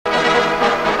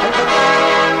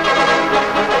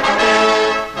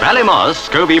Ballymoss,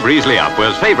 Breasley up,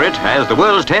 was favourite as the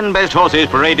world's 10 best horses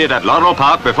paraded at Laurel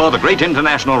Park before the great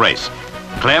international race.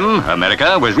 Clem,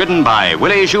 America, was ridden by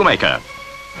Willie Shoemaker.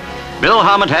 Bill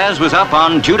Harmataz was up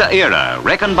on Tudor Era,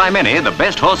 reckoned by many the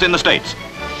best horse in the States.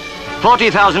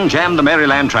 40,000 jammed the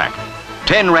Maryland track.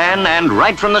 10 ran, and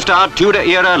right from the start, Tudor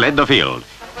Era led the field.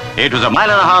 It was a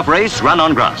mile-and-a-half race run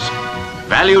on grass.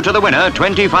 Value to the winner,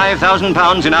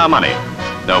 £25,000 in our money.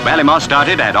 Though Ballymoss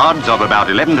started at odds of about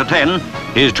 11 to 10,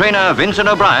 his trainer Vincent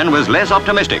O'Brien was less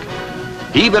optimistic.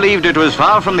 He believed it was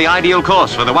far from the ideal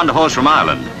course for the wonder horse from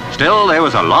Ireland. Still, there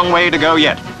was a long way to go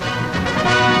yet.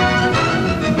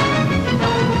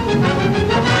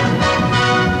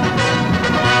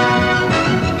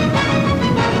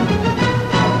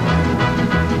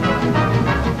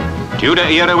 Tudor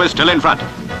Era was still in front.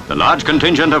 The large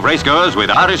contingent of racegoers with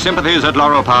Irish sympathies at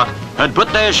Laurel Park had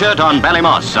put their shirt on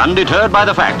Ballymoss, undeterred by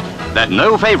the fact that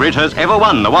no favourite has ever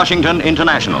won the Washington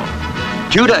International.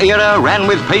 Tudor Era ran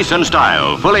with pace and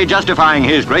style, fully justifying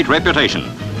his great reputation.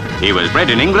 He was bred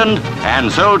in England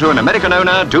and sold to an American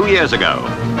owner 2 years ago.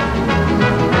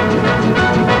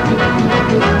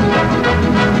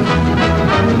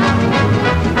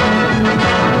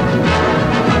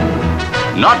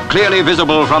 Not clearly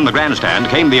visible from the grandstand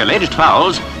came the alleged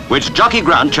fouls, which Jockey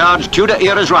Grunt charged Tudor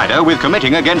Era's rider with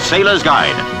committing against Sailor's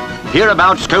Guide.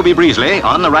 Hereabouts, Breasley,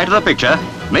 on the right of the picture,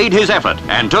 made his effort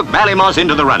and took Ballymoss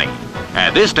into the running.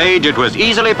 At this stage, it was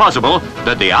easily possible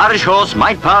that the Irish horse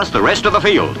might pass the rest of the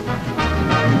field.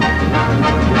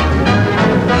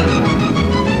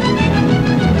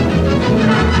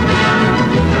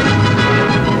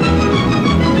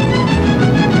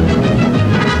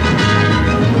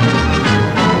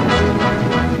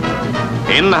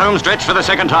 In the home stretch for the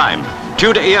second time,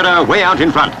 Tudor Era way out in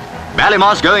front,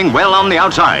 Ballymoss going well on the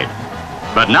outside.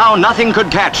 But now nothing could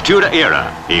catch Tudor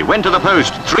Era. He went to the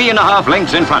post 3.5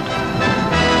 lengths in front.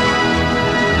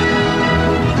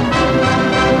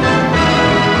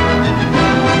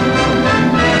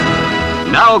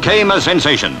 Now came a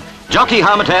sensation. Jockey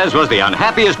Harmataz was the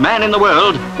unhappiest man in the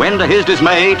world when, to his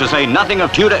dismay, to say nothing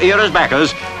of Tudor Era's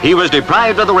backers, he was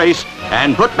deprived of the race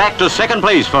and put back to second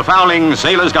place for fouling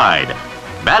Sailor's Guide.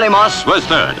 Ballymoss was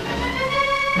third.